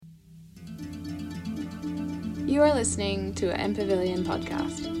You are listening to an MPavilion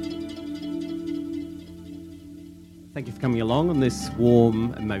podcast. Thank you for coming along on this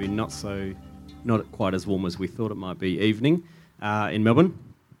warm and maybe not quite as warm as we thought it might be evening in Melbourne.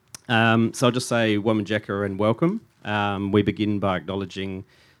 So I'll just say Wominjeka and welcome. We begin by acknowledging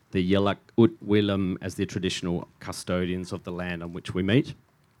the Yaluk Ut Willam as the traditional custodians of the land on which we meet.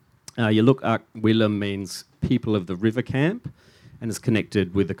 Yaluk Ut Willam means people of the river camp and is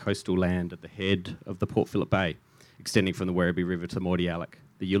connected with the coastal land at the head of the Port Phillip Bay, extending from the Werribee River to Mordialloc.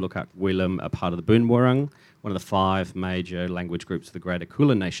 The Yaluk Ut Willam are part of the Boon Wurrung, one of the 5 major language groups of the Greater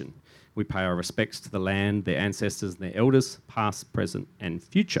Kulin Nation. We pay our respects to the land, their ancestors and their elders, past, present and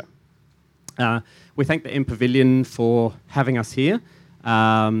future. We thank the MPavilion for having us here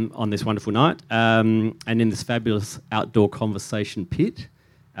on this wonderful night and in this fabulous outdoor conversation pit.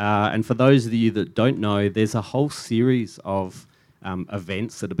 And for those of you that don't know, there's a whole series of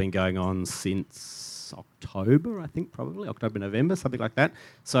events that have been going on since October, I think, probably October, November, something like that.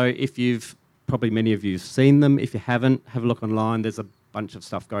 So if many of you have seen them. If you haven't, have a look online. There's a bunch of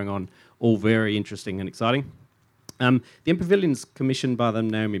stuff going on, all very interesting and exciting. The MPavilion is commissioned by the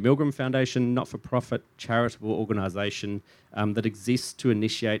Naomi Milgram Foundation, not-for-profit charitable organisation that exists to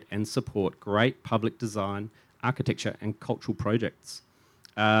initiate and support great public design, architecture and cultural projects.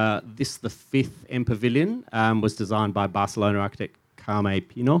 The 5th MPavilion was designed by Barcelona architect Carme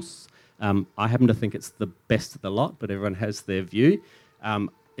Pinos. I happen to think it's the best of the lot, but everyone has their view.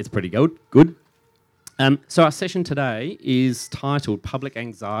 It's pretty good. So our session today is titled Public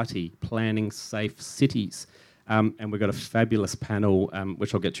Anxiety, Planning Safe Cities. And we've got a fabulous panel,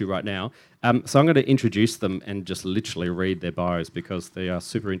 which I'll get to right now. So I'm going to introduce them and just literally read their bios because they are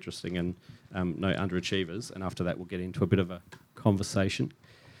super interesting and no underachievers. And after that, we'll get into a bit of a conversation.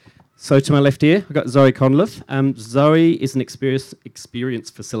 So to my left here, I've got Zoe Conliffe. Zoe is an experienced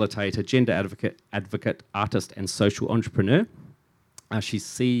facilitator, gender advocate, artist and social entrepreneur. She's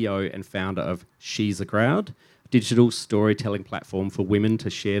CEO and founder of She's a Crowd, a digital storytelling platform for women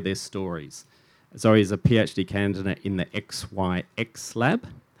to share their stories. Zoe is a PhD candidate in the XYX Lab,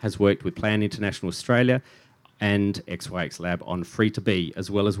 has worked with Plan International Australia and XYX Lab on Free to Be,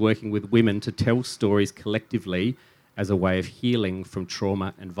 as well as working with women to tell stories collectively as a way of healing from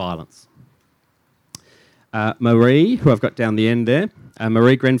trauma and violence. Marie, who I've got down the end there,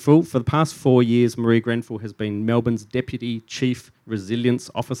 Marie Grenfell. For the past 4 years, Marie Grenfell has been Melbourne's Deputy Chief Resilience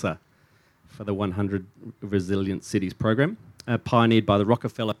Officer for the 100 Resilient Cities program, pioneered by the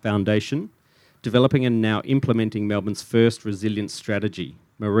Rockefeller Foundation, developing and now implementing Melbourne's first resilience strategy.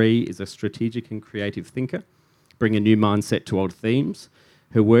 Marie is a strategic and creative thinker, bringing a new mindset to old themes.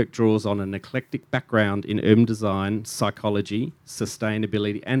 Her work draws on an eclectic background in urban design, psychology,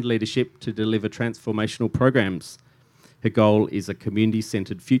 sustainability and leadership to deliver transformational programs. Her goal is a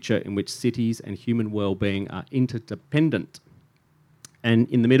community-centred future in which cities and human well-being are interdependent. And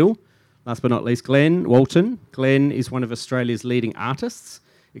in the middle, last but not least, Glenn Walton. Glenn is one of Australia's leading artists,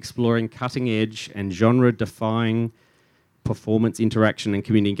 exploring cutting-edge and genre-defying performance, interaction and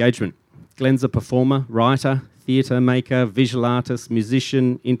community engagement. Glenn's a performer, writer, theatre maker, visual artist,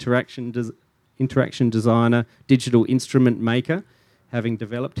 musician, interaction designer, digital instrument maker, having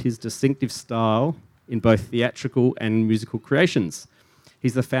developed his distinctive style in both theatrical and musical creations.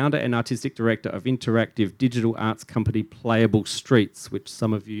 He's the founder and artistic director of interactive digital arts company Playable Streets, which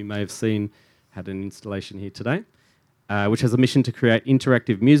some of you may have seen had an installation here today, which has a mission to create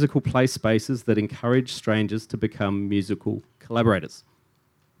interactive musical play spaces that encourage strangers to become musical collaborators.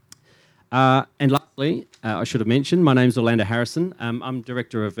 And lastly, I should have mentioned, my name's Orlando Harrison. I'm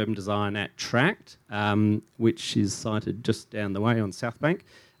Director of Urban Design at Tract, which is sited just down the way on South Bank.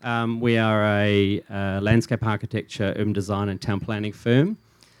 We are a landscape architecture, urban design and town planning firm.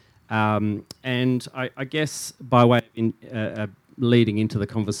 And I guess by way of leading into the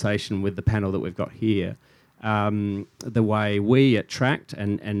conversation with the panel that we've got here, the way we at Tract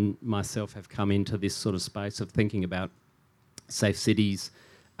and myself have come into this sort of space of thinking about safe cities,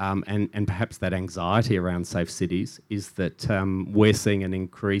 and perhaps that anxiety around safe cities is that we're seeing an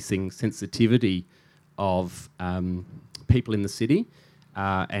increasing sensitivity of people in the city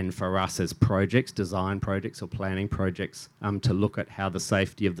and for us as design projects or planning projects, to look at how the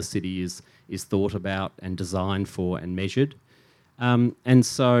safety of the city is thought about and designed for and measured. And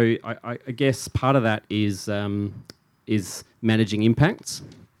so I guess part of that is managing impacts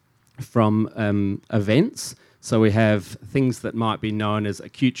from events. So we have things that might be known as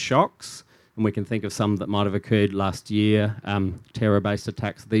acute shocks, and we can think of some that might have occurred last year, terror-based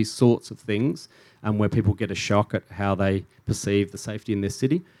attacks, these sorts of things, where people get a shock at how they perceive the safety in their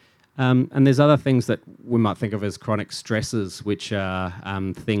city. And there's other things that we might think of as chronic stresses, which are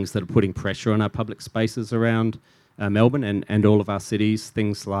things that are putting pressure on our public spaces around Melbourne and all of our cities.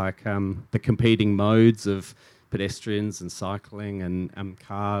 Things like the competing modes of pedestrians and cycling and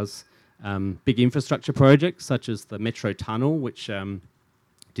cars. Big infrastructure projects such as the Metro Tunnel, which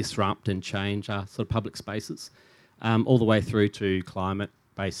disrupt and change our sort of public spaces, all the way through to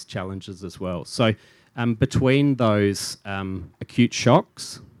climate-based challenges as well. So between those acute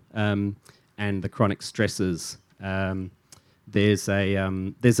shocks and the chronic stresses, there's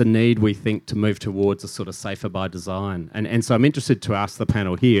a need, we think, to move towards a sort of safer by design. And so I'm interested to ask the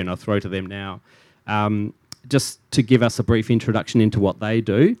panel here, and I'll throw to them now, just to give us a brief introduction into what they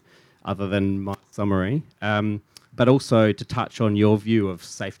do, other than my summary, but also to touch on your view of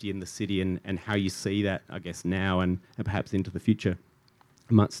safety in the city and how you see that, I guess, now and perhaps into the future.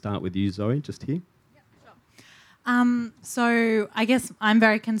 I might start with you, Zoe, just here. So I guess I'm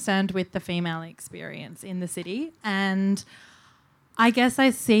very concerned with the female experience in the city, and I guess I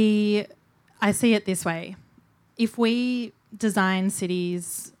see it this way. If we design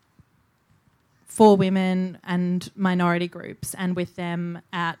cities for women and minority groups and with them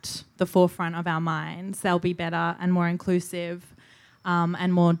at the forefront of our minds, they'll be better and more inclusive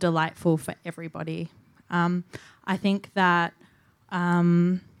and more delightful for everybody. I think that I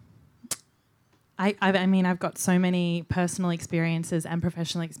mean, I've got so many personal experiences and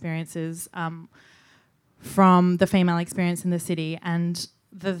professional experiences from the female experience in the city, and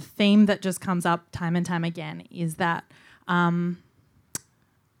the theme that just comes up time and time again is that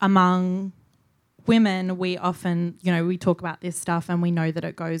among women, we often, we talk about this stuff and we know that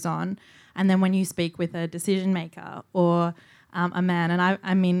it goes on, and then when you speak with a decision maker or a man, and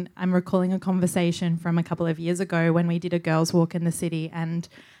I mean, I'm recalling a conversation from a couple of years ago when we did a girls' walk in the city, and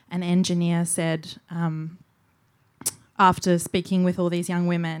an engineer said, after speaking with all these young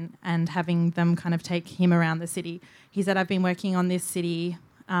women and having them kind of take him around the city, he said, I've been working on this city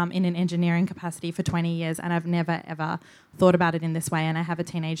in an engineering capacity for 20 years and I've never, ever thought about it in this way, and I have a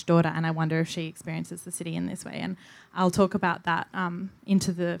teenage daughter and I wonder if she experiences the city in this way. And I'll talk about that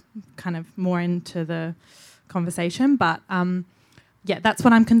into the conversation, but that's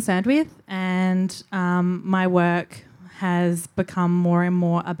what I'm concerned with, and my work has become more and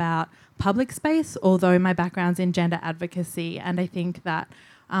more about public space, although my background's in gender advocacy, and I think that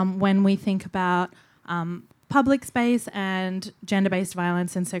when we think about public space and gender-based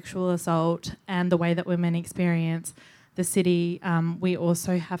violence and sexual assault and the way that women experience the city, we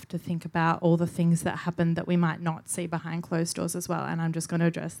also have to think about all the things that happen that we might not see behind closed doors as well, and I'm just going to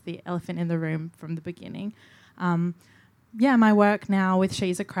address the elephant in the room from the beginning. My work now with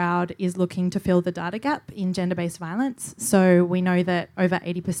She's a Crowd is looking to fill the data gap in gender-based violence. So we know that over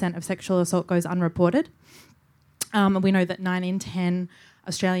 80% of sexual assault goes unreported. We know that 9 in 10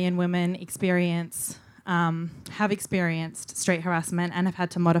 Australian women have experienced street harassment and have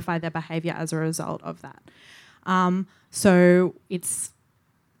had to modify their behaviour as a result of that. So it's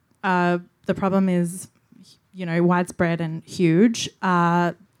the problem is, widespread and huge.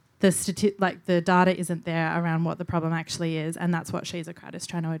 The data isn't there around what the problem actually is, and that's what She's a Crowd is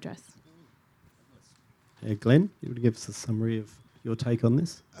trying to address. Glenn, you would give us a summary of your take on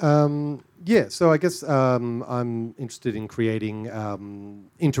this? So I guess I'm interested in creating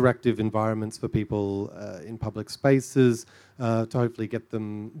interactive environments for people in public spaces to hopefully get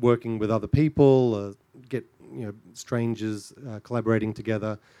them working with other people, get strangers collaborating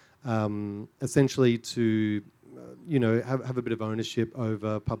together, essentially to have a bit of ownership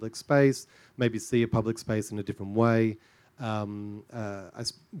over public space, maybe see a public space in a different way. I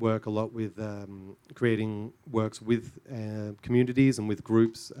work a lot with creating works with communities and with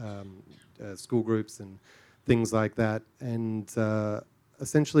groups, school groups and things like that, and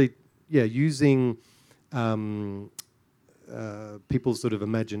essentially, using people's sort of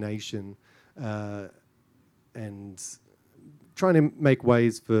imagination and trying to make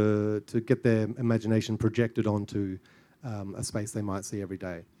ways to get their imagination projected onto a space they might see every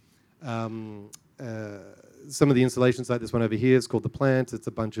day. Some of the installations like this one over here is called The Plant. It's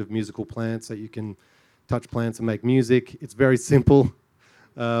a bunch of musical plants that you can touch plants and make music. It's very simple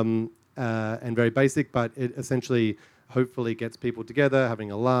and very basic, but it essentially hopefully gets people together, having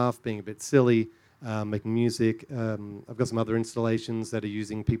a laugh, being a bit silly, making music. I've got some other installations that are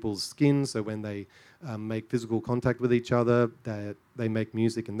using people's skin, so when they make physical contact with each other, they make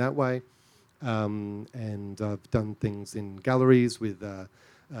music in that way. And I've done things in galleries with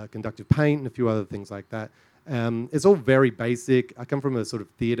conductive paint and a few other things like that. It's all very basic. I come from a sort of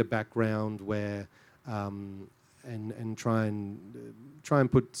theatre background where and try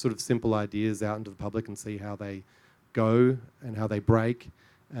and put sort of simple ideas out into the public and see how they go and how they break.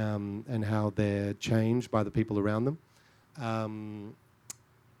 and how they're changed by the people around them. I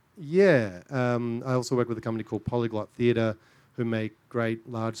also work with a company called Polyglot Theatre, who make great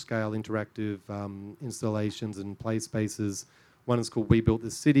large-scale interactive installations and play spaces. One is called We Built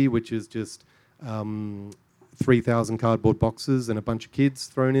This City, which is just 3,000 cardboard boxes and a bunch of kids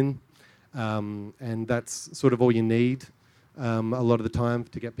thrown in. And that's sort of all you need a lot of the time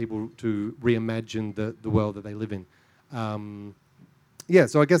to get people to reimagine the world that they live in.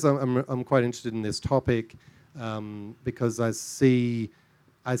 So I guess I'm quite interested in this topic because I see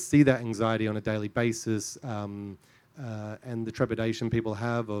that anxiety on a daily basis and the trepidation people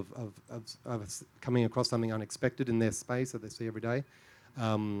have of coming across something unexpected in their space that they see every day.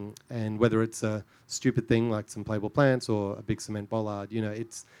 And whether it's a stupid thing like some playable plants or a big cement bollard,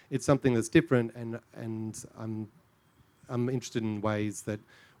 it's something that's different, and I'm interested in ways that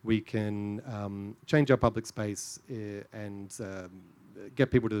we can change our public space and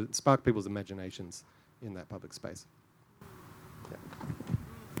get people to spark people's imaginations in that public space.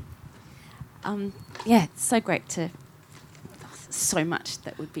 It's so great to. So much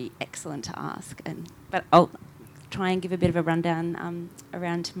that would be excellent to ask, but I'll try and give a bit of a rundown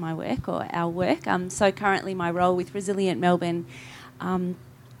around my work or our work. So currently my role with Resilient Melbourne,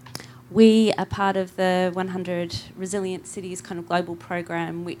 we are part of the 100 Resilient Cities kind of global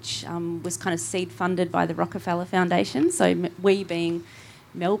program, which was kind of seed funded by the Rockefeller Foundation. So we being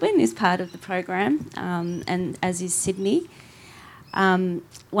Melbourne is part of the program, and as is Sydney.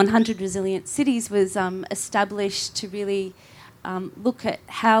 100 Resilient Cities was established to really look at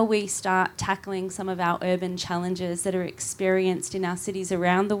how we start tackling some of our urban challenges that are experienced in our cities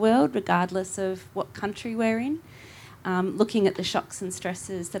around the world, regardless of what country we're in. Looking at the shocks and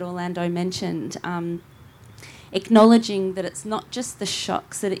stresses that Orlando mentioned, acknowledging that it's not just the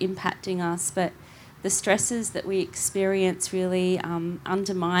shocks that are impacting us, but the stresses that we experience really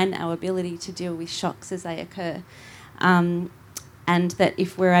undermine our ability to deal with shocks as they occur. And that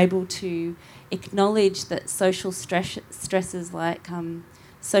if we're able to acknowledge that social stresses like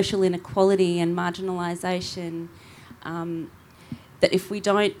social inequality and marginalisation, that if we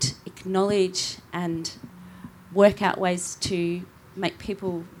don't acknowledge and work out ways to make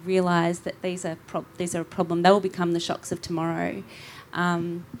people realise that these are a problem, they will become the shocks of tomorrow.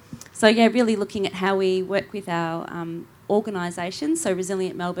 Really looking at how we work with our organisations. So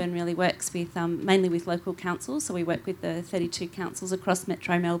Resilient Melbourne really works with mainly with local councils. So we work with the 32 councils across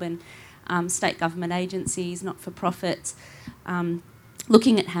Metro Melbourne, state government agencies, not-for-profits,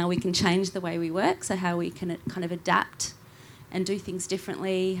 looking at how we can change the way we work, so how we can kind of adapt and do things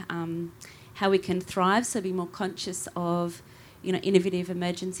differently, how we can thrive, so be more conscious of innovative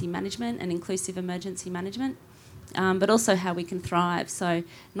emergency management and inclusive emergency management, but also how we can thrive. So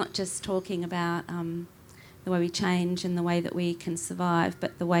not just talking about the way we change and the way that we can survive,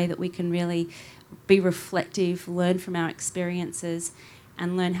 but the way that we can really be reflective, learn from our experiences,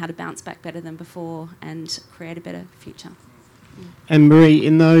 and learn how to bounce back better than before and create a better future. And Marie,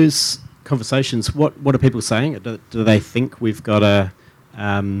 in those conversations, what are people saying? Do they think we've got a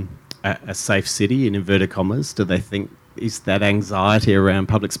safe city, in inverted commas? Do they think, is that anxiety around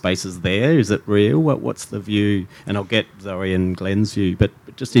public spaces there? Is it real? What's the view? And I'll get Zoe and Glenn's view, but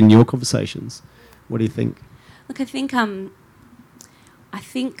just in your conversations, what do you think? Look, I think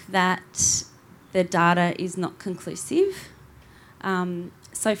that the data is not conclusive.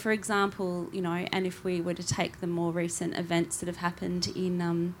 So, for example, and if we were to take the more recent events that have happened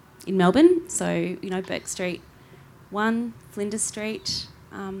in Melbourne, so Bourke Street 1, Flinders Street,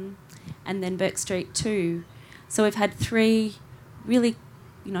 and then Bourke Street 2. So we've had 3 really,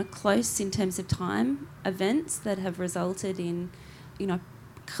 close in terms of time events that have resulted in,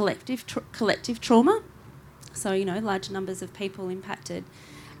 collective trauma. So, large numbers of people impacted,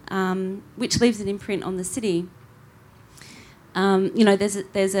 which leaves an imprint on the city.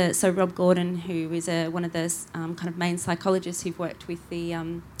 So Rob Gordon, who is one of the kind of main psychologists who've worked with the,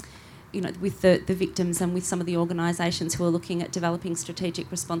 with the victims and with some of the organisations who are looking at developing strategic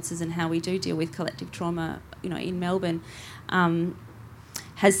responses and how we do deal with collective trauma, in Melbourne,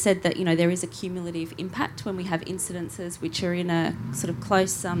 has said that, there is a cumulative impact when we have incidences which are in a sort of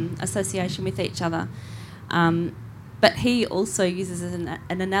close association with each other. But he also uses an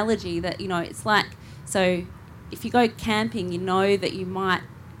analogy that, it's like, so if you go camping, you know that you might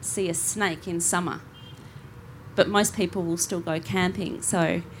see a snake in summer, but most people will still go camping.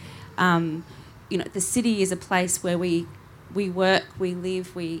 So, the city is a place where we work, we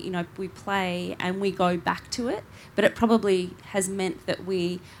live, we play, and we go back to it. But it probably has meant that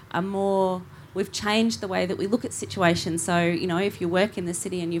we've changed the way that we look at situations. So, if you work in the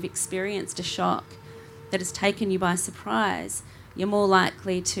city and you've experienced a shock that has taken you by surprise, you're more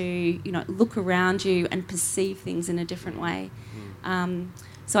likely to, look around you and perceive things in a different way.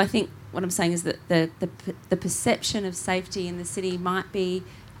 So I think what I'm saying is that the perception of safety in the city might be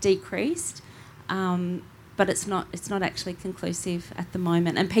decreased, but it's not actually conclusive at the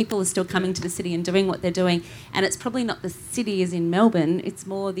moment. And people are still coming to the city and doing what they're doing. And it's probably not the city as in Melbourne, it's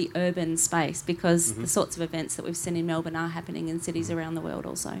more the urban space, because the sorts of events that we've seen in Melbourne are happening in cities around the world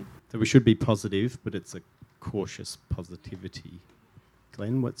also. So we should be positive, but it's a cautious positivity.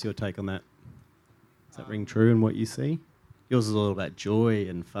 Glenn, what's your take on that? Does that ring true in what you see? Yours is all about joy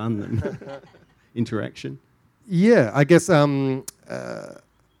and fun and interaction. Yeah, I guess, I'm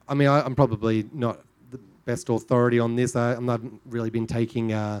probably not the best authority on this. I've not really been taking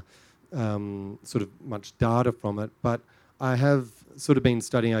sort of much data from it, but I have sort of been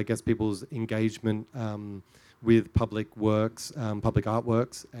studying, I guess, people's engagement with public works, public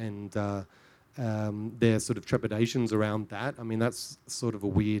artworks, and their sort of trepidations around that. I mean, that's sort of a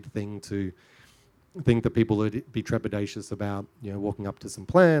weird thing to think that people would be trepidatious about, walking up to some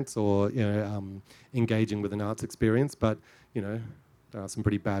plants or, engaging with an arts experience. But, there are some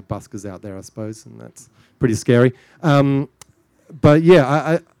pretty bad buskers out there, I suppose, and that's pretty scary. But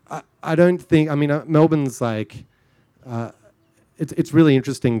yeah, I don't think, Melbourne's like, it's really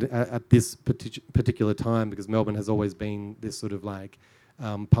interesting at this particular time, because Melbourne has always been this sort of like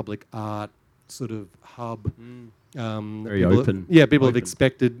public art sort of hub. Very open. People have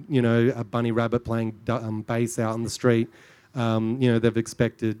expected, a bunny rabbit playing bass out on the street. They've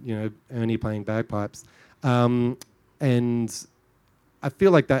expected, Ernie playing bagpipes. And I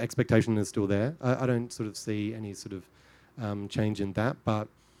feel like that expectation is still there. I don't sort of see any sort of change in that. But,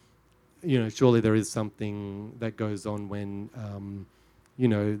 surely there is something that goes on when,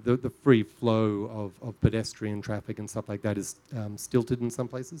 the free flow of pedestrian traffic and stuff like that is stilted in some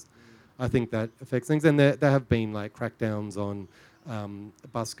places. I think that affects things, and there have been like crackdowns on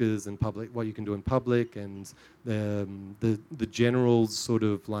buskers and what you can do in public, and the general sort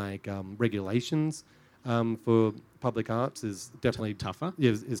of like regulations for public arts is definitely tougher.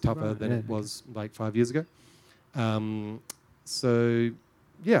 Yeah, is tougher than it was like 5 years ago. So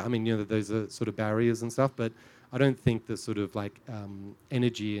yeah, those are sort of barriers and stuff, but I don't think the sort of like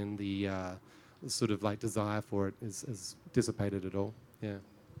energy and the sort of like desire for it is dissipated at all. Yeah.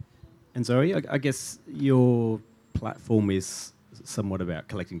 And Zoe, I guess your platform is somewhat about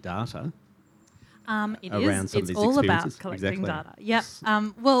collecting data. It is. It's all about collecting data. Yep.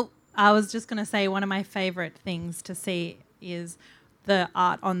 Well, I was just going to say one of my favourite things to see is the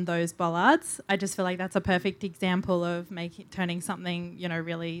art on those bollards. I just feel like that's a perfect example of turning something,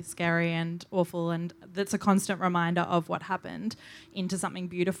 really scary and awful, and that's a constant reminder of what happened, into something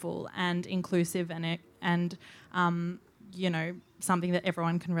beautiful and inclusive and something that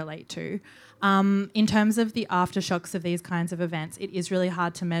everyone can relate to. In terms of the aftershocks of these kinds of events, it is really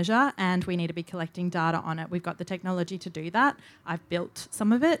hard to measure, and we need to be collecting data on it. We've got the technology to do that. I've built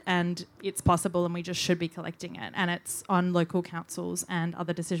some of it, and it's possible, and we just should be collecting it. And it's on local councils and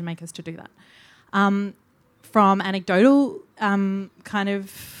other decision makers to do that. From anecdotal kind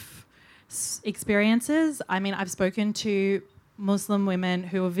of experiences, I've spoken to Muslim women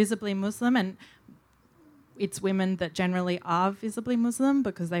who are visibly Muslim, and it's women that generally are visibly Muslim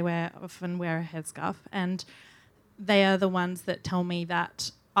because they often wear a headscarf, and they are the ones that tell me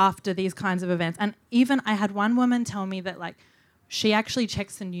that after these kinds of events, and even I had one woman tell me that like she actually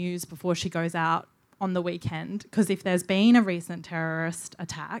checks the news before she goes out on the weekend, because if there's been a recent terrorist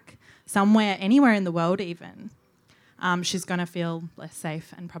attack somewhere, anywhere in the world even, she's going to feel less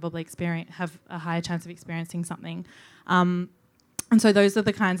safe and probably have a higher chance of experiencing something. And so those are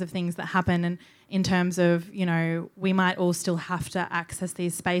the kinds of things that happen. And in terms of, we might all still have to access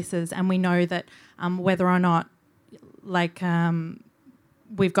these spaces, and we know that whether or not,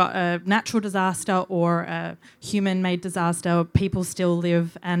 we've got a natural disaster or a human-made disaster, people still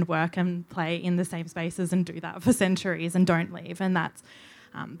live and work and play in the same spaces and do that for centuries and don't leave. And that's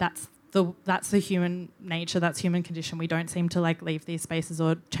the human nature, that's human condition. We don't seem to leave these spaces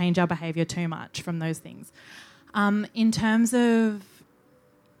or change our behaviour too much from those things. In terms of,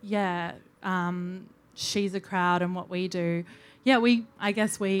 She's a Crowd and what we do,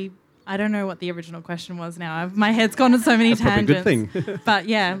 I don't know what the original question was now. My head's gone on so many tangents. Probably a good thing. But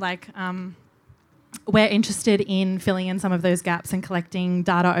we're interested in filling in some of those gaps and collecting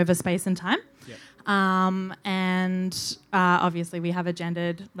data over space and time. Yep. And obviously we have a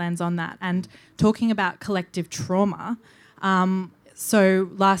gendered lens on that. And talking about collective trauma, so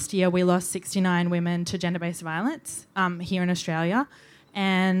last year we lost 69 women to gender-based violence here in Australia.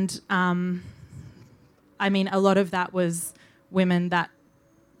 And a lot of that was women that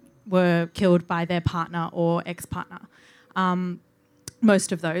were killed by their partner or ex-partner.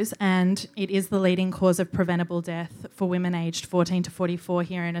 most of those, and it is the leading cause of preventable death for women aged 14 to 44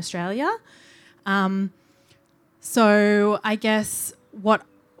 here in Australia. So I guess what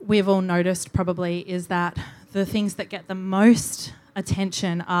we've all noticed probably is that the things that get the most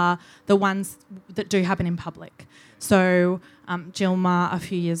attention are the ones that do happen in public. So Gilmar a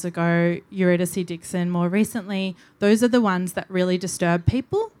few years ago, Eurydice Dixon more recently, those are the ones that really disturb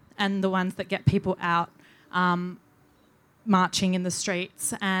people and the ones that get people out marching in the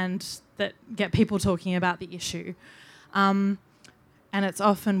streets and that get people talking about the issue. And it's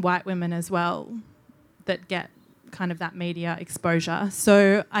often white women as well that get kind of that media exposure.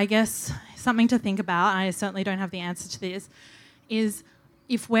 So I guess something to think about, I certainly don't have the answer to this, is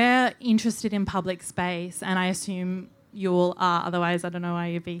if we're interested in public space, and I assume you all are, otherwise I don't know why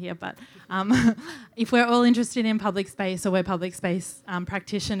you'd be here, but if we're all interested in public space or we're public space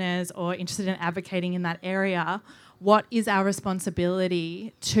practitioners or interested in advocating in that area, what is our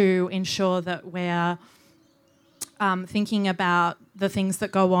responsibility to ensure that we're thinking about the things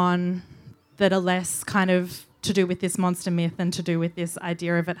that go on that are less kind of to do with this monster myth and to do with this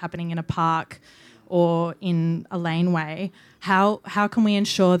idea of it happening in a park or in a laneway? How can we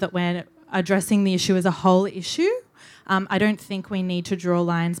ensure that we're addressing the issue as a whole issue? I don't think we need to draw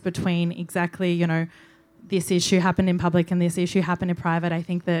lines between exactly, this issue happened in public and this issue happened in private. I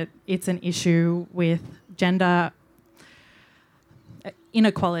think that it's an issue with gender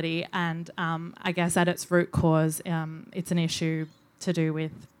inequality and I guess at its root cause, it's an issue to do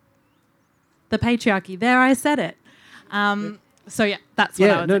with the patriarchy. There, I said it. So yeah, that's what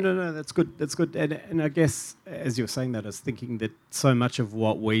I would say. No, that's good. That's good. And I guess as you were saying that, I was thinking that so much of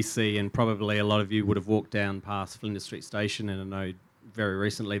what we see, and probably a lot of you would have walked down past Flinders Street Station, and I know very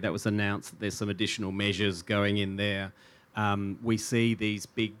recently that was announced that there's some additional measures going in there. We see these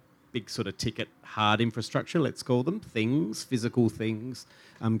big sort of ticket hard infrastructure, let's call them, things, physical things,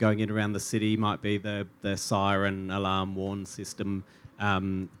 going in around the city. Might be the siren alarm warn system,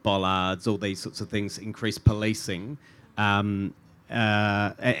 bollards, all these sorts of things, increased policing. And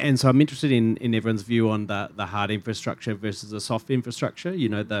so I'm interested in everyone's view on the hard infrastructure versus the soft infrastructure,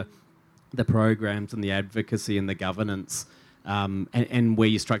 the programs and the advocacy and the governance, and where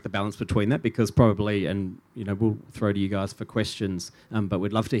you strike the balance between that, because probably, and we'll throw to you guys for questions, but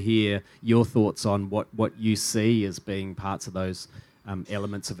we'd love to hear your thoughts on what you see as being parts of those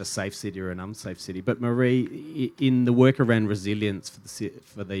elements of a safe city or an unsafe city. But Marie, in the work around resilience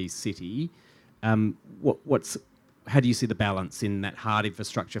for the city, how do you see the balance in that hard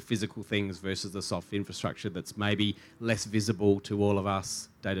infrastructure, physical things, versus the soft infrastructure that's maybe less visible to all of us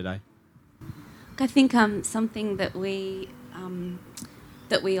day to day? I think something that we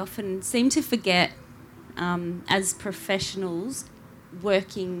often seem to forget as professionals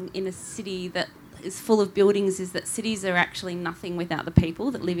working in a city that is full of buildings is that cities are actually nothing without the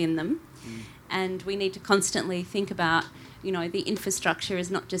people that live in them. And we need to constantly think about, the infrastructure is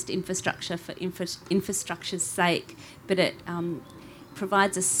not just infrastructure for infrastructure's sake, but it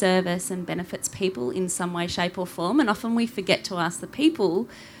provides a service and benefits people in some way, shape or form. And often we forget to ask the people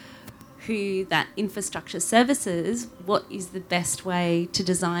who that infrastructure services, what is the best way to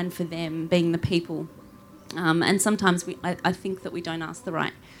design for them, being the people. And sometimes I think that we don't ask the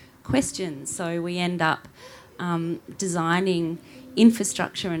right questions, so we end up designing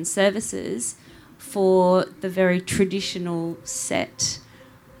infrastructure and services for the very traditional set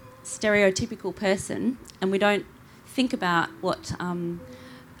stereotypical person, and we don't think about what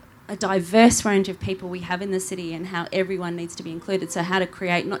a diverse range of people we have in the city and how everyone needs to be included. So how to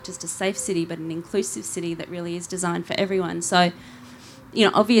create not just a safe city but an inclusive city that really is designed for everyone. So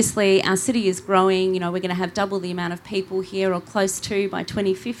obviously our city is growing. We're going to have double the amount of people here or close to by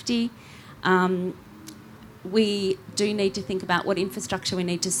 2050. We do need to think about what infrastructure we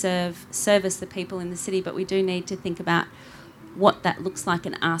need to service the people in the city, but we do need to think about what that looks like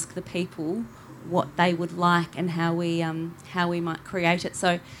and ask the people what they would like and how we might create it.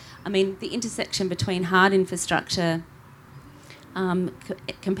 So, the intersection between hard infrastructure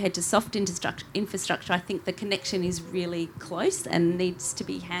compared to soft infrastructure, I think the connection is really close and needs to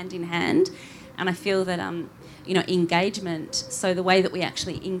be hand in hand. And I feel that engagement, so the way that we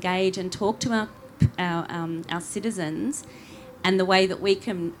actually engage and talk to our citizens, and the way that we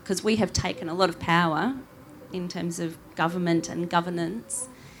can, because we have taken a lot of power in terms of government and governance,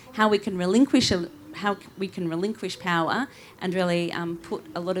 how we can relinquish power and really put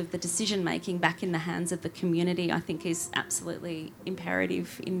a lot of the decision making back in the hands of the community, I think is absolutely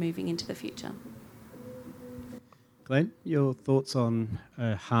imperative in moving into the future. Glenn, your thoughts on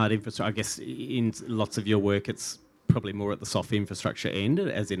hard infrastructure? I guess in lots of your work it's probably more at the soft infrastructure end,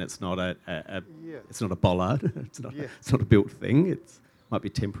 as in it's not it's not a bollard, it's not a built thing. It might be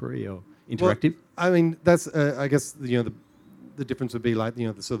temporary or interactive. Well, I mean, that's I guess the difference would be like the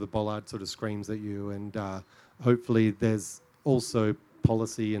sort of the bollard sort of screams at you, and hopefully there's also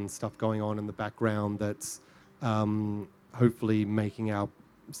policy and stuff going on in the background that's hopefully making our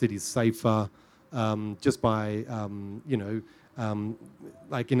cities safer, just by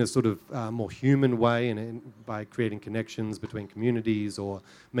like in a sort of more human way, and by creating connections between communities, or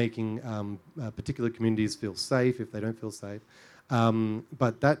making particular communities feel safe if they don't feel safe.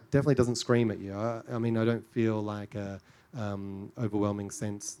 But that definitely doesn't scream at you. I mean, I don't feel like a overwhelming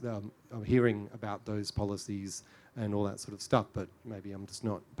sense of hearing about those policies and all that sort of stuff, but maybe I'm just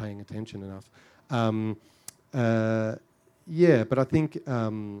not paying attention enough. But I think, I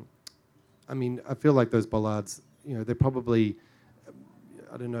mean, I feel like those bollards, they're probably,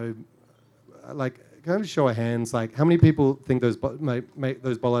 I don't know, like, can I have a show of hands, like, how many people think those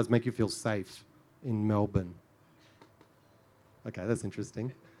those bollards make you feel safe in Melbourne? Okay, that's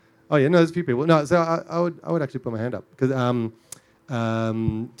interesting. Oh yeah, no, there's a few people. No, so I would actually put my hand up, because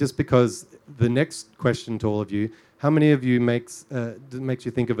just because the next question to all of you: how many of you makes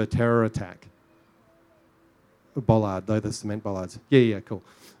you think of a terror attack? A bollard, though, the cement bollards. Yeah, cool.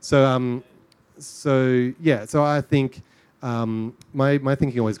 So I think my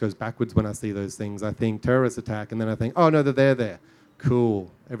thinking always goes backwards when I see those things. I think terrorist attack, and then I think, oh no, they're there.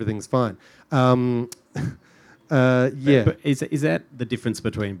 Cool, everything's fine. But is that the difference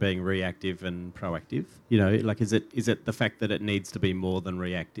between being reactive and proactive? Like, is it the fact that it needs to be more than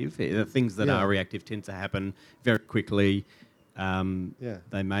reactive? The things that are reactive tend to happen very quickly.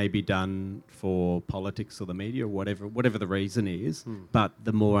 They may be done for politics or the media or whatever the reason is. But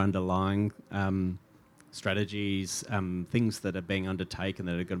the more underlying strategies, things that are being undertaken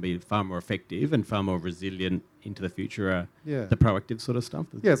that are going to be far more effective and far more resilient into the future are the proactive sort of stuff.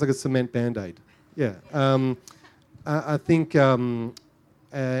 Yeah, it's like a cement Band-Aid. Yeah. I think,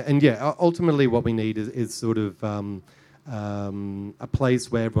 ultimately what we need is sort of a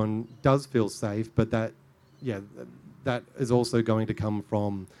place where everyone does feel safe, but that is also going to come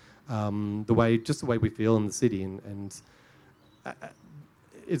from the way we feel in the city, and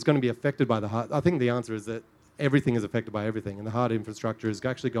it's going to be affected by the hard. I think the answer is that everything is affected by everything, and the hard infrastructure is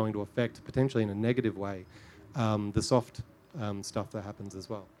actually going to affect, potentially in a negative way, the soft stuff that happens as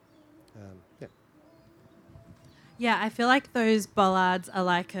well. Yeah, I feel like those bollards are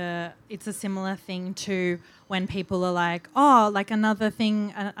like it's a similar thing to when people are like, oh, like another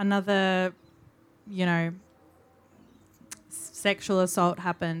sexual assault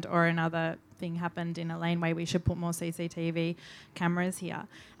happened, or another thing happened in a laneway, we should put more CCTV cameras here.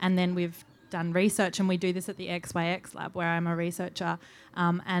 And then we've done research, and we do this at the XYX lab where I'm a researcher,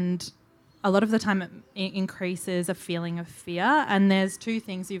 and a lot of the time it increases a feeling of fear. And there's two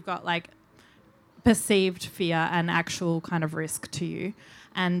things. You've got like perceived fear and actual kind of risk to you,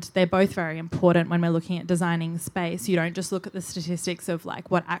 and they're both very important when we're looking at designing space. You don't just look at the statistics of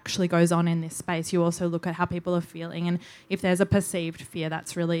like what actually goes on in this space, you also look at how people are feeling, and if there's a perceived fear,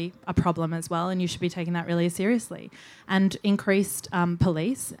 that's really a problem as well, and you should be taking that really seriously. And increased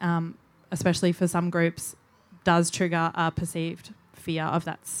police, especially for some groups, does trigger a perceived fear of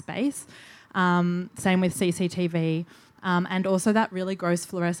that space. Same with CCTV. And also that really gross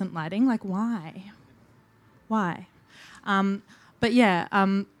fluorescent lighting, like why?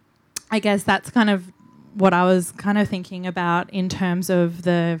 I guess that's kind of what I was kind of thinking about in terms of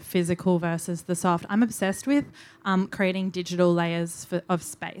the physical versus the soft. I'm obsessed with creating digital layers of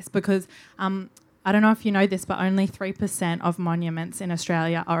space, because I don't know if you know this, but only 3% of monuments in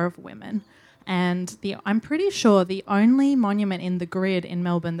Australia are of women. And I'm pretty sure the only monument in the grid in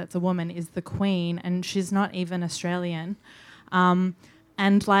Melbourne that's a woman is the Queen, and she's not even Australian. And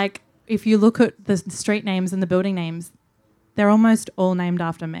like, if you look at the street names and the building names, they're almost all named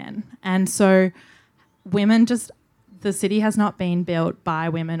after men. And so the city has not been built by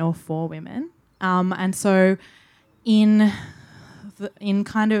women or for women. And so in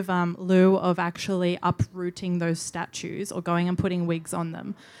kind of lieu of actually uprooting those statues or going and putting wigs on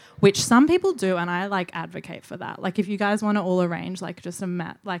them, which some people do, and I like advocate for that. Like, if you guys want to all arrange like just a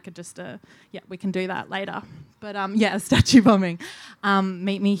mat, we can do that later. But statue bombing.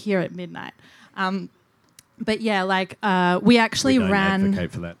 Meet me here at midnight. We actually ran.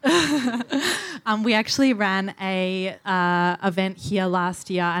 Advocate for that. We actually ran a event here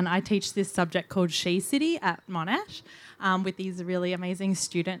last year, and I teach this subject called She City at Monash. With these really amazing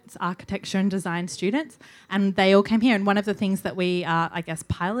students, architecture and design students, and they all came here. And one of the things that we,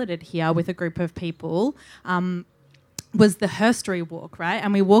 piloted here with a group of people was the Herstory Walk, right?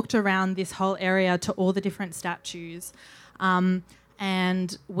 And we walked around this whole area to all the different statues,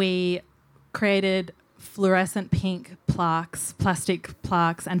 and we created fluorescent pink plaques, plastic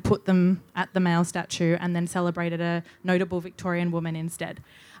plaques, and put them at the male statue, and then celebrated a notable Victorian woman instead.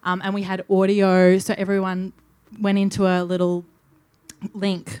 And we had audio, so everyone went into a little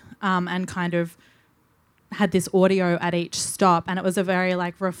link and kind of had this audio at each stop, and it was a very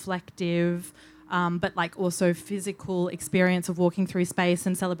like reflective but like also physical experience of walking through space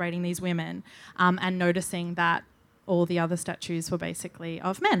and celebrating these women, and noticing that all the other statues were basically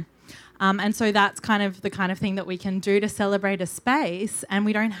of men. And so that's kind of the kind of thing that we can do to celebrate a space, and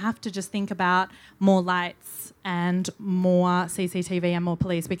we don't have to just think about more lights and more CCTV and more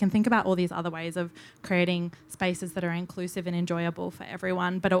police. We can think about all these other ways of creating spaces that are inclusive and enjoyable for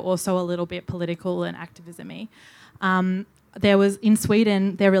everyone, but are also a little bit political and activism-y. There was, in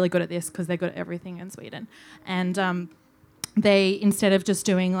Sweden, they're really good at this because they're good at everything in Sweden. And they, instead of just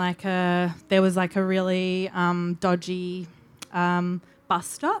doing like there was like a really dodgy bus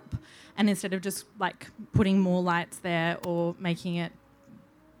stop, and instead of just like putting more lights there or making it,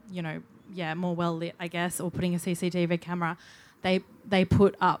 more well lit, I guess, or putting a CCTV camera, they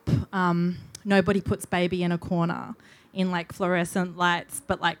put up nobody puts baby in a corner in like fluorescent lights,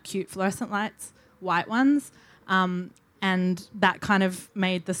 but like cute fluorescent lights, white ones. And that kind of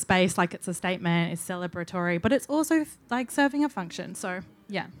made the space like it's a statement, it's celebratory, but it's also like serving a function. So,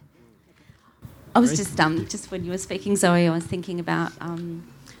 yeah. I was just when you were speaking, Zoe, I was thinking about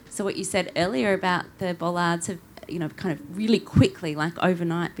so what you said earlier about the bollards have, kind of really quickly, like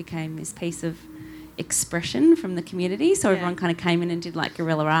overnight, became this piece of expression from the community. So everyone kind of came in and did like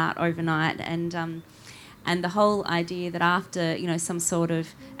guerrilla art overnight, and the whole idea that after some sort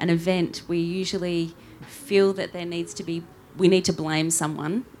of an event, we usually feel that we need to blame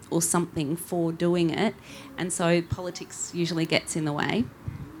someone or something for doing it, and so politics usually gets in the way,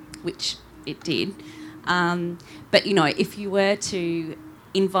 which it did. But if you were to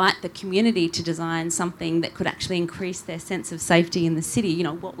invite the community to design something that could actually increase their sense of safety in the city,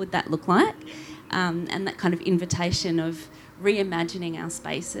 what would that look like? And that kind of invitation of reimagining our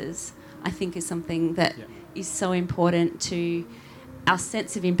spaces, I think, is something that is so important to our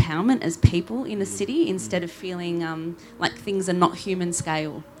sense of empowerment as people in a city, instead of feeling like things are not human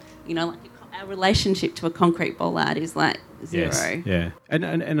scale. Like our relationship to a concrete bollard is like zero. Yes, yeah.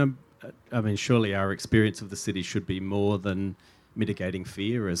 And I mean, surely our experience of the city should be more than mitigating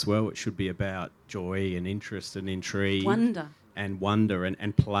fear as well. It should be about joy and interest and intrigue. Wonder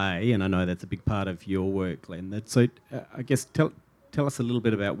and play. And I know that's a big part of your work, Glenn. So I guess tell us a little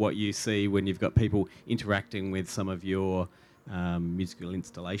bit about what you see when you've got people interacting with some of your musical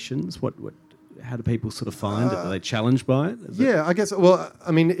installations. How do people sort of find it? Are they challenged by it? I guess. Well,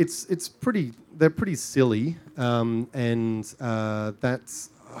 I mean, they're pretty silly, and that's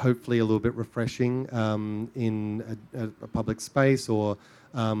hopefully a little bit refreshing in a public space. Or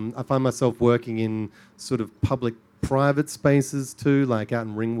I find myself working in sort of public-private spaces too. Like out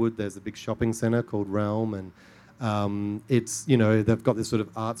in Ringwood, there's a big shopping centre called Realm, and it's they've got this sort of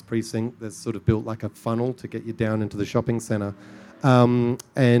arts precinct that's sort of built like a funnel to get you down into the shopping centre, and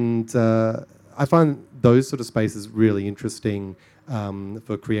I find those sort of spaces really interesting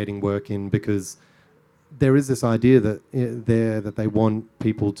for creating work in, because there is this idea that they want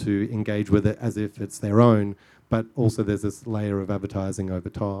people to engage with it as if it's their own, but also there's this layer of advertising over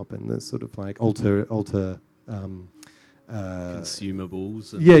top, and there's sort of like alter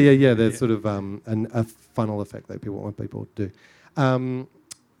consumables. There's sort of a funnel effect that people want people to do.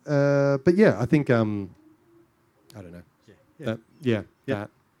 But yeah, I think I don't know. That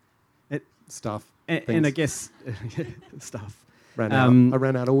stuff. And I guess stuff. I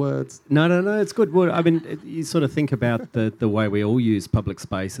ran out of words. No, it's good. Well, I mean, you sort of think about the way we all use public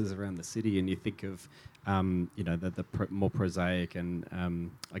spaces around the city, and you think of, the more prosaic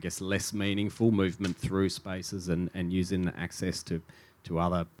and, I guess, less meaningful movement through spaces and using the access to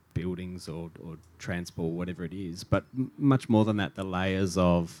other buildings or transport, whatever it is. But much more than that, the layers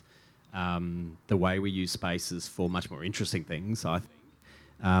of the way we use spaces for much more interesting things, I think.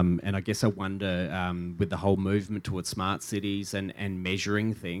 And I guess I wonder, with the whole movement towards smart cities and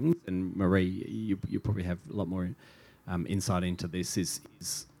measuring things, and Marie, you probably have a lot more insight into this, is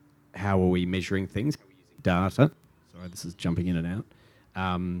how are we measuring things? How are we using data? Sorry, this is jumping in and out.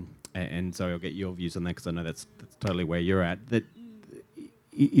 And so I'll get your views on that, because I know that's totally where you're at.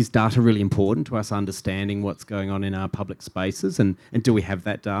 Is data really important to us understanding what's going on in our public spaces? And do we have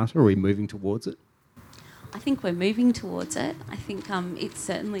that data? Are we moving towards it? I think we're moving towards it. I think it's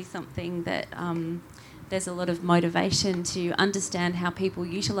certainly something that there's a lot of motivation to understand how people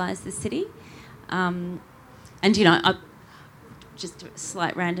utilise the city. and just a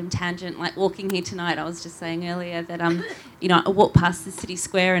slight random tangent, like walking here tonight, I was just saying earlier that, I walked past the city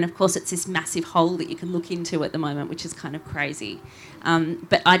square, and of course it's this massive hole that you can look into at the moment, which is kind of crazy.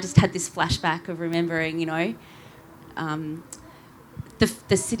 But I just had this flashback of remembering,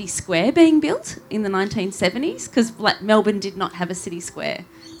 the city square being built in the 1970s, because Melbourne did not have a city square.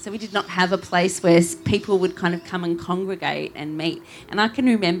 So we did not have a place where people would kind of come and congregate and meet. And I can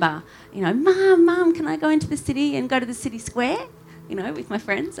remember, Mum, can I go into the city and go to the city square? With my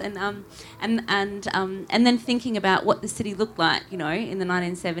friends, and then thinking about what the city looked like, in the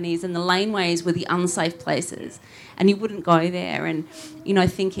 1970s, and the laneways were the unsafe places, and you wouldn't go there. And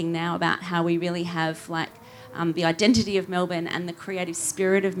thinking now about how we really have the identity of Melbourne and the creative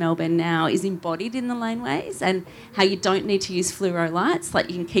spirit of Melbourne now is embodied in the laneways, and how you don't need to use fluoro lights, like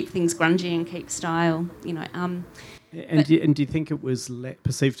you can keep things grungy and keep style, And do you think it was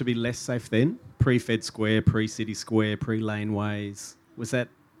perceived to be less safe then? Pre-Fed Square, pre-City Square, pre-laneways? Was that...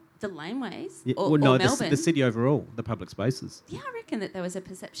 The laneways? Yeah, or no, Melbourne? The city overall, the public spaces. Yeah, I reckon that there was a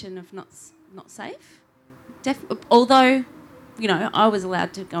perception of not safe. Although, I was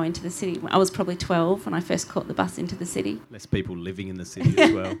allowed to go into the city. I was probably 12 when I first caught the bus into the city. Less people living in the city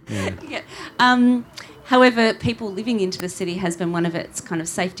as well. Yeah. Yeah. However, people living into the city has been one of its kind of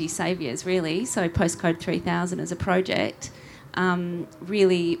safety saviours, really. So Postcode 3000 as a project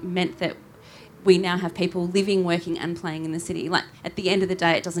really meant that we now have people living, working and playing in the city. Like, at the end of the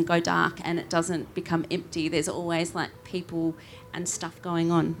day, it doesn't go dark and it doesn't become empty. There's always, people and stuff going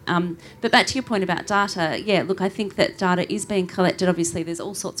on. But back to your point about data, yeah, look, I think that data is being collected. Obviously, there's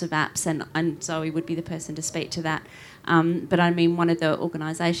all sorts of apps, and Zoe would be the person to speak to that. But I mean, one of the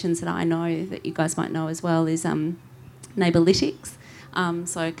organisations that I know that you guys might know as well is Neighbourlytics.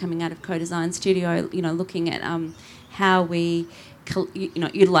 So coming out of Co-Design Studio, looking at how we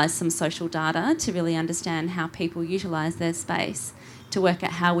utilise some social data to really understand how people utilise their space, to work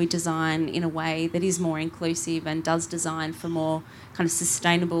out how we design in a way that is more inclusive and does design for more kind of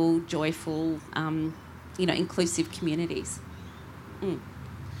sustainable, joyful, inclusive communities.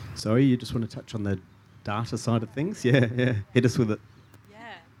 Sorry, you just want to touch on the data side of things? Yeah. Hit us with it.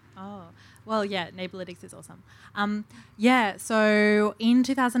 Well, yeah, Neighbourlytics is awesome. So in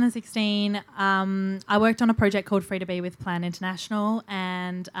 2016, I worked on a project called Free to Be with Plan International,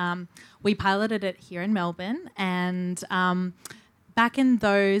 and we piloted it here in Melbourne. And back in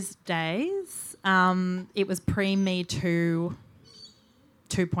those days, it was pre-Me Too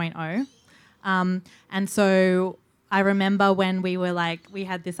 2.0. And so I remember when we were we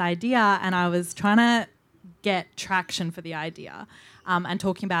had this idea, and I was trying to get traction for the idea. And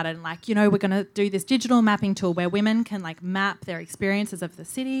talking about it, and we're going to do this digital mapping tool where women can map their experiences of the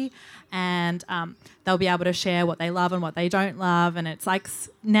city, and they'll be able to share what they love and what they don't love. And it's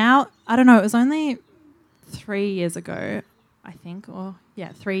now, I don't know, it was only 3 years ago, I think,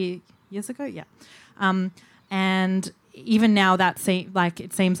 3 years ago, yeah. And even now it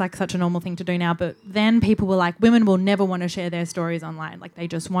seems like such a normal thing to do now, but then people were like, women will never want to share their stories online, they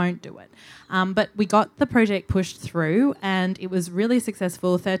just won't do it. But we got the project pushed through, and it was really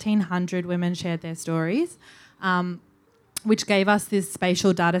successful. 1,300 women shared their stories, which gave us this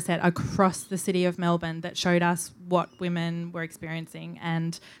spatial data set across the city of Melbourne that showed us what women were experiencing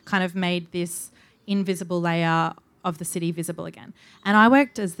and kind of made this invisible layer of the city visible again. And I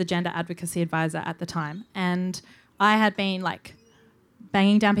worked as the gender advocacy advisor at the time, and I had been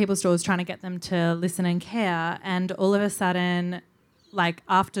banging down people's doors trying to get them to listen and care, and all of a sudden,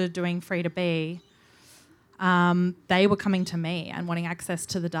 after doing Free to Be, they were coming to me and wanting access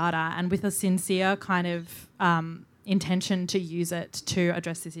to the data, and with a sincere kind of intention to use it to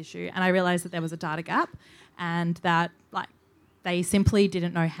address this issue. And I realised that there was a data gap, and that they simply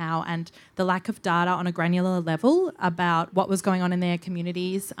didn't know how, and the lack of data on a granular level about what was going on in their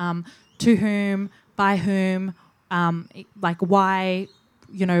communities, to whom, by whom, why,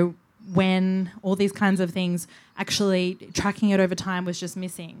 when, all these kinds of things, actually tracking it over time was just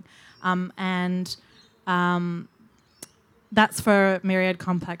missing. That's for myriad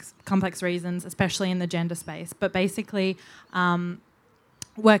complex reasons, especially in the gender space. But basically,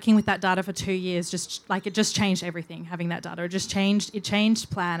 working with that data for 2 years, it just changed everything, having that data. It changed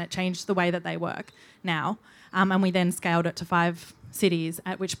Plan, it changed the way that they work now. And we then scaled it to 5 cities,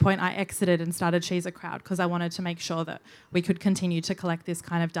 at which point I exited and started She's a Crowd, because I wanted to make sure that we could continue to collect this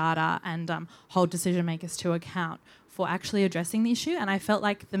kind of data and hold decision makers to account for actually addressing the issue. And I felt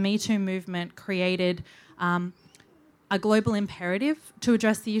like the Me Too movement created a global imperative to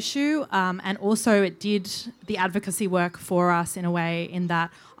address the issue, and also it did the advocacy work for us in a way in that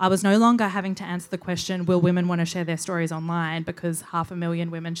I was no longer having to answer the question, will women want to share their stories online, because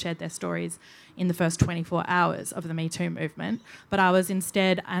 500,000 women shared their stories in the first 24 hours of the Me Too movement, but I was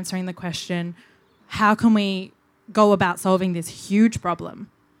instead answering the question, how can we go about solving this huge problem,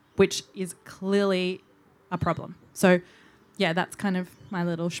 which is clearly a problem. So, yeah, that's kind of my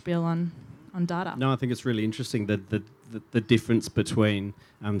little spiel on data. No, I think it's really interesting that the difference between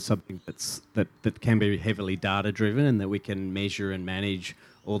something that can be heavily data driven and that we can measure and manage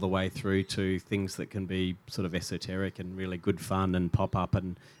all the way through to things that can be sort of esoteric and really good fun and pop up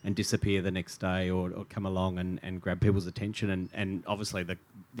and disappear the next day or come along and grab people's attention. And obviously the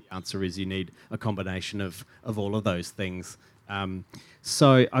answer is you need a combination of all of those things.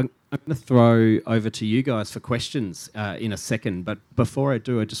 So I'm going to throw over to you guys for questions in a second. But before I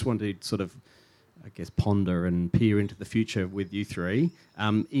do, I just want to sort of, I guess, ponder and peer into the future with you three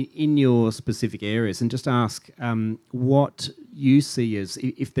in your specific areas, and just ask what you see as,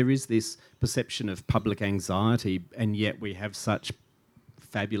 if there is this perception of public anxiety and yet we have such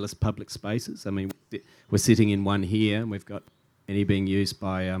fabulous public spaces. I mean, we're sitting in one here and we've got many being used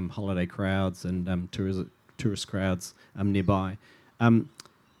by holiday crowds and tourist crowds nearby.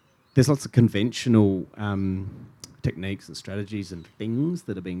 There's lots of conventional techniques and strategies and things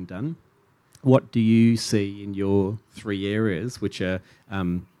that are being done. What do you see in your three areas, which are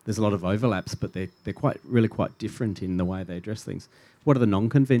there's a lot of overlaps, but they're really quite different in the way they address things? What are the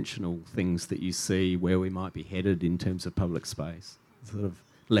non-conventional things that you see where we might be headed in terms of public space, sort of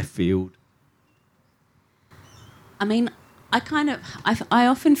left field? I mean, I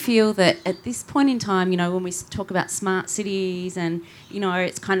often feel that at this point in time, you know, when we talk about smart cities and, you know,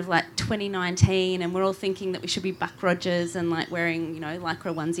 it's kind of like 2019 and we're all thinking that we should be Buck Rogers and like wearing, you know,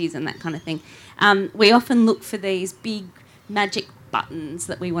 lycra onesies and that kind of thing. We often look for these big magic buttons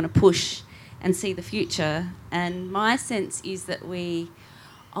that we want to push and see the future. And my sense is that a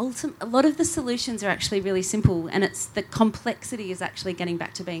lot of the solutions are actually really simple, and it's the complexity is actually getting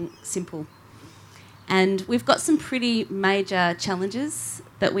back to being simple. And we've got some pretty major challenges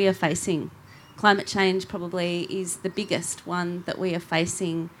that we are facing. Climate change probably is the biggest one that we are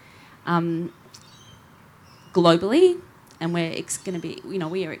facing globally, and we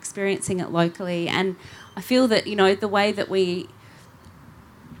are experiencing it locally. And I feel that, you know, the way that we,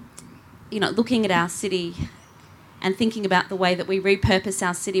 you know, looking at our city and thinking about the way that we repurpose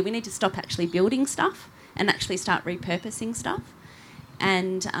our city, we need to stop actually building stuff and actually start repurposing stuff.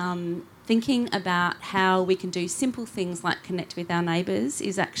 And thinking about how we can do simple things like connect with our neighbours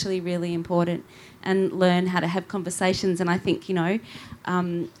is actually really important, and learn how to have conversations. And I think, you know,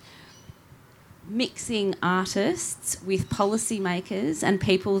 mixing artists with policymakers and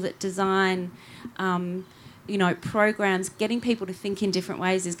people that design, you know, programs, getting people to think in different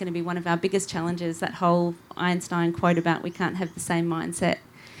ways is going to be one of our biggest challenges. That whole Einstein quote about we can't have the same mindset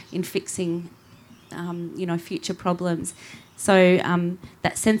in fixing, you know, future problems. So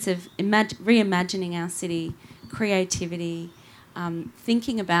that sense of reimagining our city, creativity,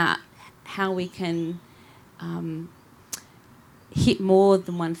 thinking about how we can hit more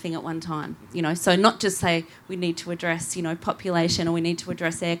than one thing at one time. You know, so not just say we need to address, you know, population or we need to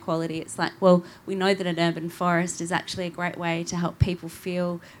address air quality. It's like, well, we know that an urban forest is actually a great way to help people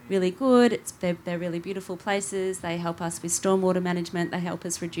feel really good. They're really beautiful places. They help us with stormwater management. They help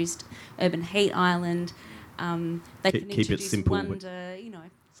us reduce urban heat island. They can keep it simple, wonder, you know.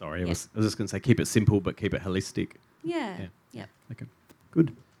 Sorry, I was just going to say keep it simple, but keep it holistic. Yeah. Okay,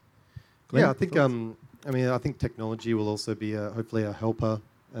 good. Glenn, I think I think technology will also be hopefully a helper,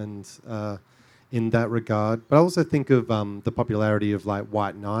 and in that regard. But I also think of the popularity of like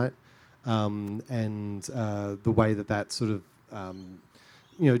White Knight, and the way that sort of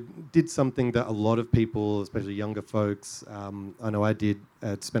you know, did something that a lot of people, especially younger folks, I know I did,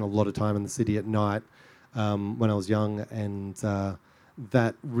 spent a lot of time in the city at night. When I was young, and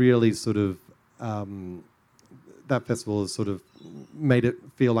that really sort of that festival has sort of made it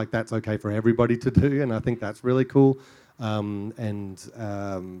feel like that's okay for everybody to do, and I think that's really cool. You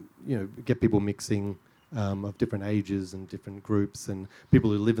know, get people mixing of different ages and different groups, and people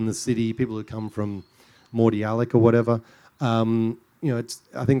who live in the city, people who come from Mordialloc or whatever. You know,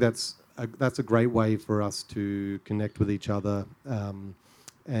 I think that's a great way for us to connect with each other.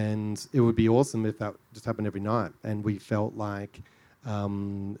 And it would be awesome if that just happened every night, and we felt like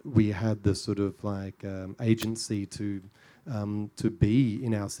we had the sort of like agency to be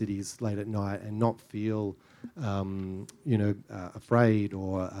in our cities late at night and not feel you know, afraid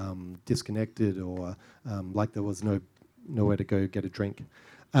or disconnected or like there was nowhere to go get a drink.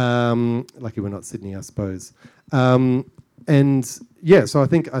 Lucky we're not Sydney, I suppose. And yeah, so I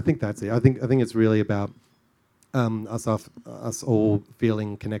think that's it. I think it's really about us all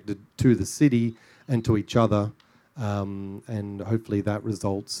feeling connected to the city and to each other, and hopefully that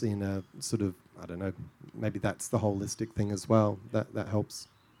results in a sort of, I don't know, maybe that's the holistic thing as well. That helps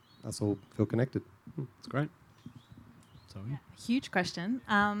us all feel connected. That's great. Sorry. Huge question.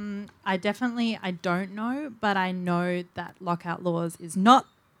 I don't know, but I know that lockout laws is not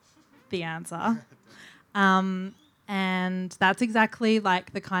the answer. And that's exactly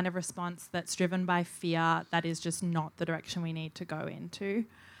like the kind of response that's driven by fear. That is just not the direction we need to go into.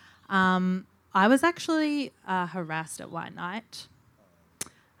 I was actually harassed at White Night.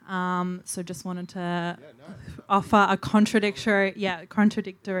 So just wanted to offer a contradictory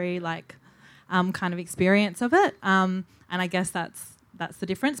like kind of experience of it. And I guess that's the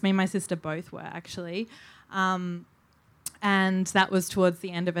difference. Me and my sister both were actually. And that was towards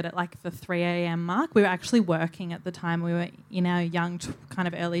the end of it at like the 3 a.m. mark. We were actually working at the time. We were in our young, kind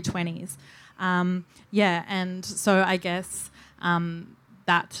of early 20s. And so I guess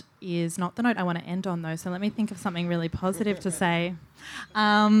that is not the note I want to end on, though. So let me think of something really positive to say.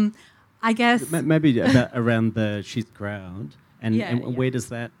 I guess maybe around the she's crowd, and where does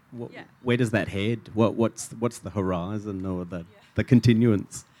that where does that head? What's the horizon or the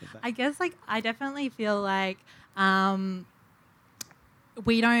continuance? I guess I definitely feel like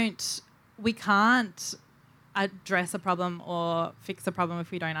we can't address a problem or fix a problem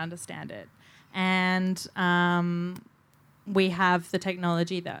if we don't understand it, and we have the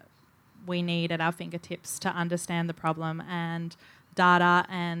technology that we need at our fingertips to understand the problem, and data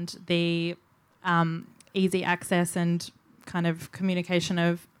and the easy access and kind of communication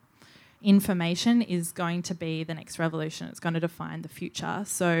of information is going to be the next revolution. It's going to define the future.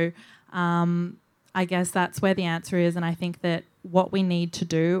 So I guess that's where the answer is, and I think that what we need to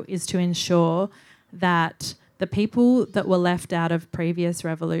do is to ensure that the people that were left out of previous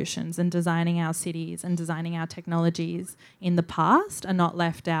revolutions and designing our cities and designing our technologies in the past are not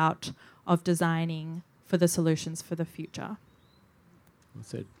left out of designing for the solutions for the future. Well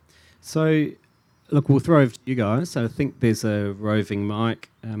said. So, look, we'll throw over to you guys. So I think there's a roving mic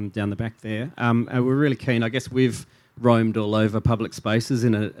down the back there. And we're really keen. I guess we've roamed all over public spaces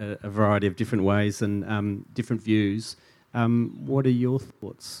in a variety of different ways and different views. What are your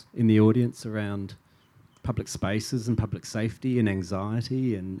thoughts in the audience around public spaces and public safety and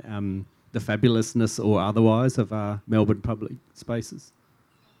anxiety and the fabulousness or otherwise of our Melbourne public spaces?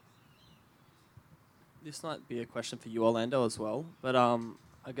 This might be a question for you, Orlando, as well. But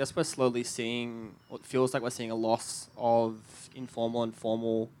I guess we're slowly seeing what feels like we're seeing a loss of informal and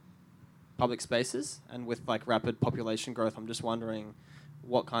formal public spaces. And with like rapid population growth, I'm just wondering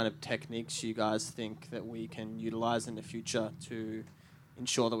what kind of techniques you guys think that we can utilise in the future to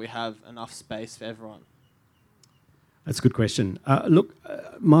ensure that we have enough space for everyone. That's a good question.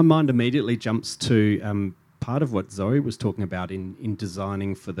 My mind immediately jumps to part of what Zoe was talking about in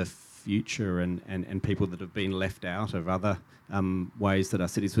designing for the future and people that have been left out of other ways that our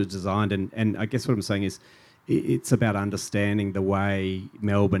cities were designed. And I guess what I'm saying is it's about understanding the way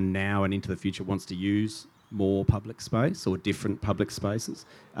Melbourne now and into the future wants to use more public space or different public spaces.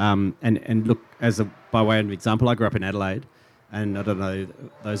 And look, by way of an example, I grew up in Adelaide, and I don't know,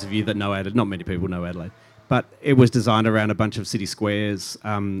 those of you that know Adelaide, not many people know Adelaide, but it was designed around a bunch of city squares,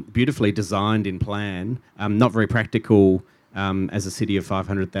 beautifully designed in plan, not very practical as a city of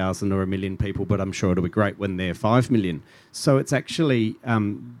 500,000 or 1 million people, but I'm sure it'll be great when they're 5 million. So it's actually,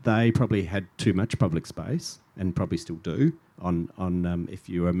 they probably had too much public space, and probably still do, on if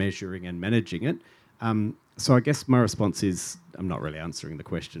you are measuring and managing it. So I guess my response is, I'm not really answering the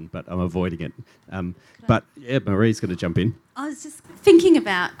question, but I'm avoiding it. But yeah, Marie's going to jump in. I was just thinking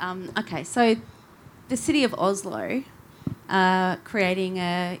about, so the city of Oslo creating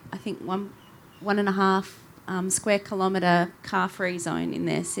I think 1.5 square kilometre car-free zone in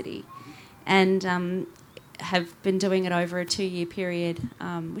their city, and have been doing it over a 2-year period,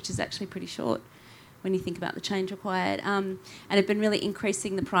 which is actually pretty short when you think about the change required, and have been really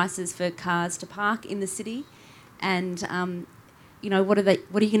increasing the prices for cars to park in the city. And what are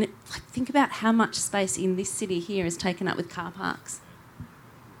you going to think about? How much space in this city here is taken up with car parks?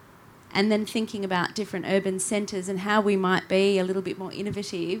 And then thinking about different urban centres and how we might be a little bit more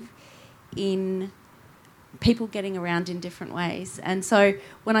innovative in people getting around in different ways. And so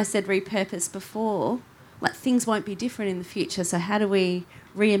when I said repurpose before, things won't be different in the future. So how do we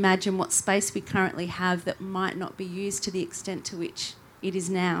reimagine what space we currently have that might not be used to the extent to which it is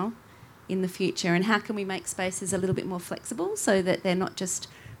now in the future? And how can we make spaces a little bit more flexible so that they're not just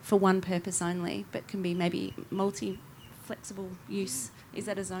for one purpose only, but can be maybe multi-flexible use Is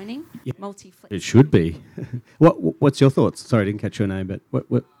that a zoning? Yeah. Multi-flex. It should be. What's your thoughts? Sorry, I didn't catch your name, but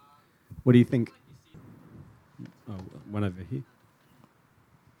what do you think? Oh, one over here.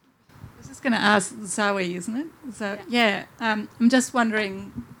 I was just going to ask Zoe, isn't it? So I'm just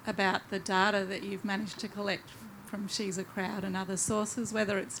wondering about the data that you've managed to collect from She's a Crowd and other sources,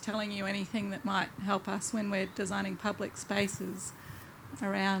 whether it's telling you anything that might help us when we're designing public spaces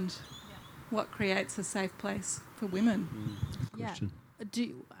around what creates a safe place for women. Question.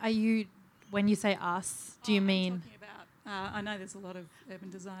 When you say us, do you mean? I'm talking about, I know there's a lot of urban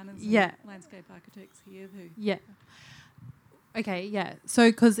designers and landscape architects here who... Yeah. Okay, yeah. So,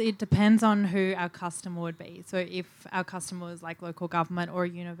 because it depends on who our customer would be. So, if our customer was like local government or a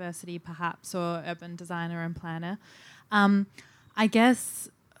university, perhaps, or urban designer and planner, I guess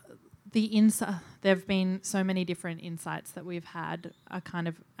there have been so many different insights that we've had,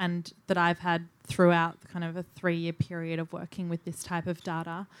 and that I've had throughout kind of a 3-year period of working with this type of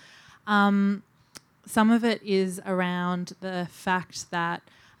data. Some of it is around the fact that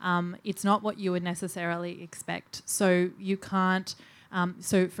it's not what you would necessarily expect. So you can't,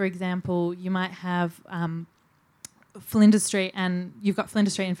 for example, you might have Flinders Street, and you've got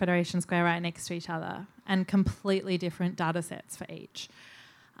Flinders Street and Federation Square right next to each other, and completely different data sets for each.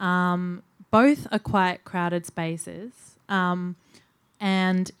 Both are quite crowded spaces.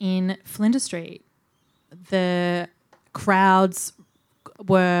 And in Flinders Street, the crowds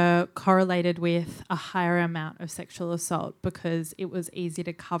were correlated with a higher amount of sexual assault because it was easy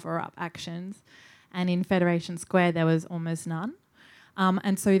to cover up actions. And in Federation Square, there was almost none.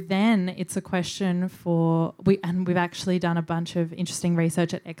 And so then it's a question we've actually done a bunch of interesting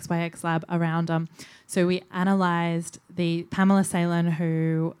research at XYX Lab around, so we analysed Pamela Salen,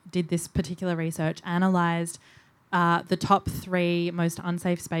 who did this particular research, analysed the top 3 most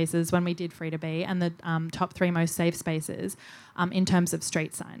unsafe spaces when we did Free to Be, and the top 3 most safe spaces in terms of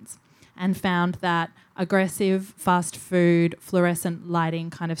street signs, and found that aggressive, fast food, fluorescent lighting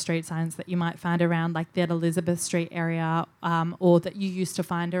kind of street signs that you might find around like that Elizabeth Street area, or that you used to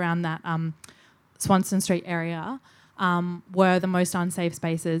find around that Swanston Street area, were the most unsafe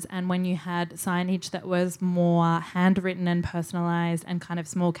spaces. And when you had signage that was more handwritten and personalised and kind of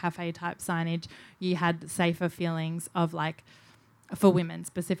small cafe type signage, you had safer feelings of like, for women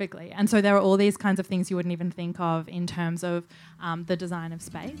specifically. And so there are all these kinds of things you wouldn't even think of in terms of the design of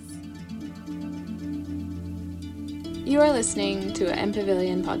space. You are listening to an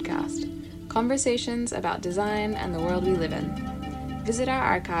MPavilion podcast, conversations about design and the world we live in. Visit our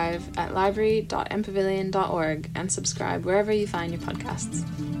archive at library.mpavilion.org and subscribe wherever you find your podcasts.